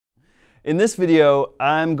In this video,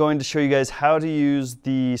 I'm going to show you guys how to use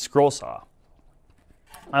the scroll saw.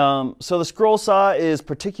 So the scroll saw is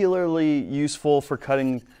particularly useful for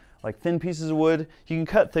cutting like thin pieces of wood. You can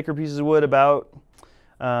cut thicker pieces of wood about,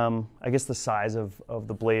 I guess the size of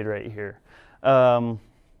the blade right here. But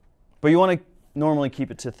you want to normally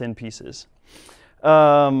keep it to thin pieces.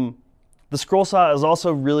 The scroll saw is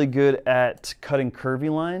also really good at cutting curvy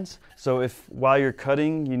lines. So if while you're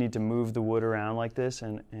cutting, you need to move the wood around like this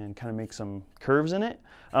and kind of make some curves in it,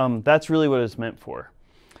 that's really what it's meant for.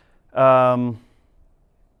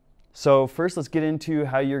 So first let's get into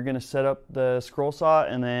how you're going to set up the scroll saw,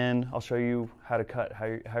 and then I'll show you how to cut, how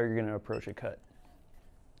you're going to approach a cut.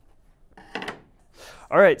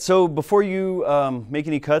 All right, so before you make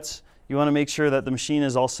any cuts, you want to make sure that the machine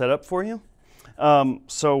is all set up for you.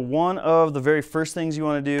 So one of the very first things you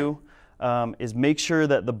want to do is make sure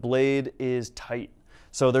that the blade is tight.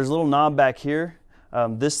 So there's a little knob back here.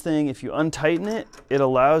 This thing, if you untighten it, it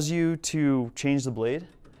allows you to change the blade.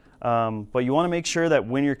 But you want to make sure that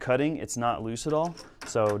when you're cutting, it's not loose at all.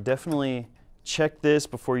 So definitely check this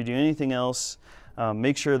before you do anything else.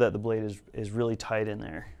 Make sure that the blade is really tight in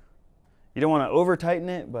there. You don't want to over tighten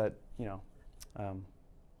it, but you know,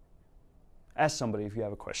 ask somebody if you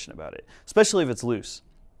have a question about it, especially if it's loose.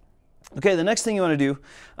 Okay, the next thing you want to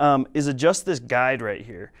do is adjust this guide right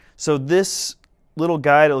here. So this little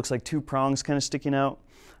guide, it looks like two prongs kind of sticking out.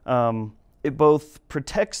 It both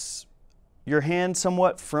protects your hand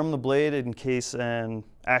somewhat from the blade in case an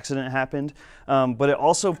accident happened, but it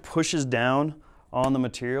also pushes down on the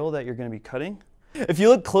material that you're going to be cutting. If you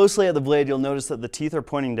look closely at the blade, you'll notice that the teeth are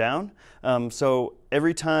pointing down. So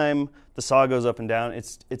every time the saw goes up and down,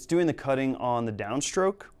 it's doing the cutting on the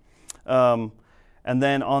downstroke. And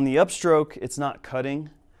then on the upstroke, it's not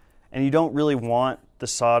cutting. And you don't really want the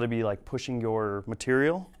saw to be like pushing your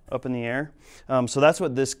material up in the air. So that's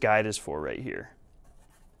what this guide is for right here.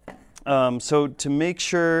 So to make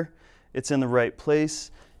sure it's in the right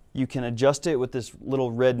place, you can adjust it with this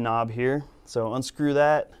little red knob here. So unscrew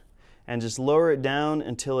that and just lower it down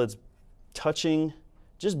until it's touching,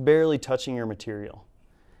 just barely touching your material.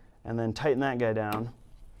 And then tighten that guy down.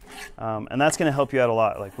 And that's going to help you out a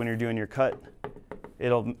lot. Like when you're doing your cut,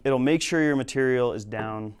 it'll make sure your material is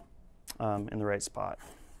down in the right spot.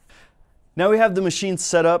 Now we have the machine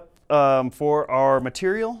set up for our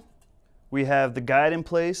material. We have the guide in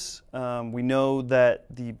place. We know that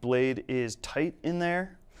the blade is tight in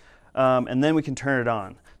there. And then we can turn it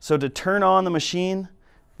on. So to turn on the machine,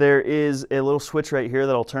 there is a little switch right here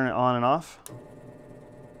that'll turn it on and off.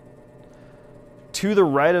 To the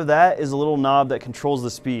right of that is a little knob that controls the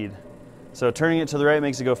speed. So turning it to the right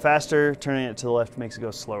makes it go faster, turning it to the left makes it go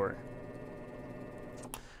slower.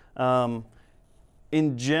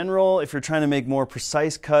 In general, if you're trying to make more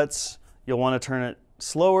precise cuts, you'll want to turn it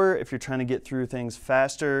slower. If you're trying to get through things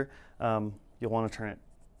faster, you'll want to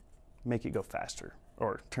make it go faster,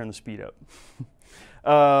 or turn the speed up.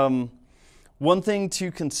 One thing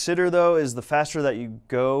to consider though is the faster that you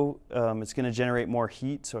go, it's going to generate more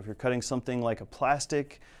heat. So if you're cutting something like a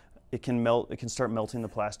plastic, it can start melting the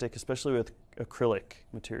plastic, especially with acrylic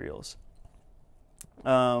materials.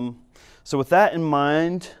 So with that in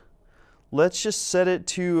mind, let's just set it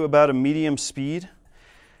to about a medium speed.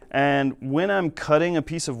 And when I'm cutting a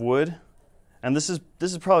piece of wood, and this is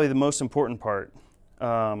probably the most important part,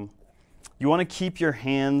 you want to keep your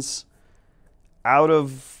hands out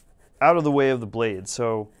of the way of the blade.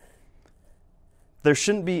 So there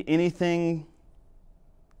shouldn't be anything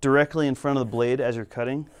directly in front of the blade as you're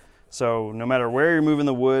cutting. So no matter where you're moving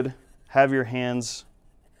the wood, have your hands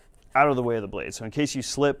out of the way of the blade. So in case you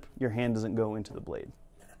slip, your hand doesn't go into the blade.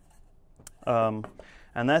 And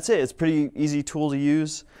that's it. It's a pretty easy tool to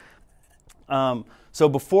use. So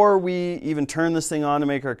before we even turn this thing on to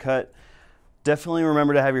make our cut, definitely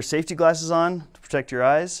remember to have your safety glasses on to protect your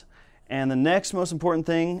eyes. And the next most important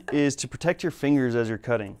thing is to protect your fingers as you're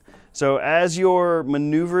cutting. So as you're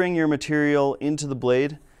maneuvering your material into the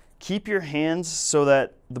blade, keep your hands so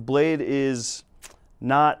that the blade is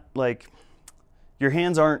not like, your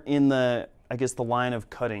hands aren't in the, I guess, the line of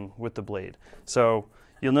cutting with the blade. So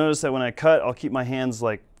you'll notice that when I cut, I'll keep my hands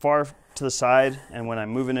like far to the side, and when I'm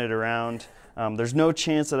moving it around, there's no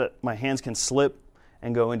chance that my hands can slip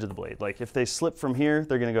and go into the blade. Like if they slip from here,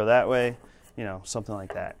 they're gonna go that way, you know, something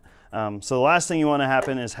like that. So the last thing you want to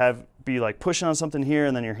happen is be like pushing on something here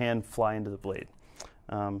and then your hand fly into the blade.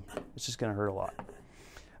 It's just going to hurt a lot.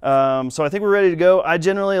 So I think we're ready to go. I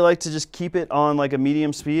generally like to just keep it on like a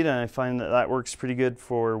medium speed, and I find that that works pretty good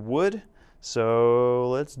for wood. So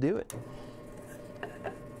let's do it.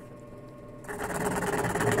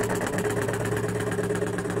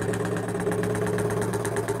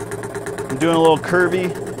 doing a little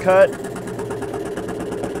curvy cut.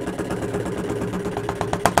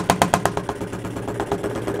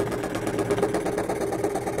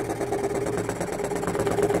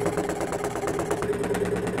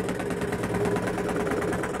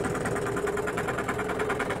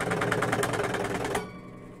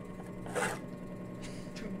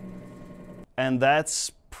 And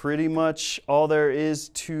that's pretty much all there is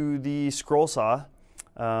to the scroll saw.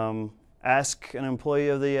 Ask an employee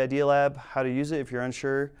of the Idea Lab how to use it if you're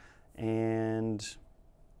unsure, and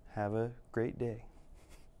have a great day.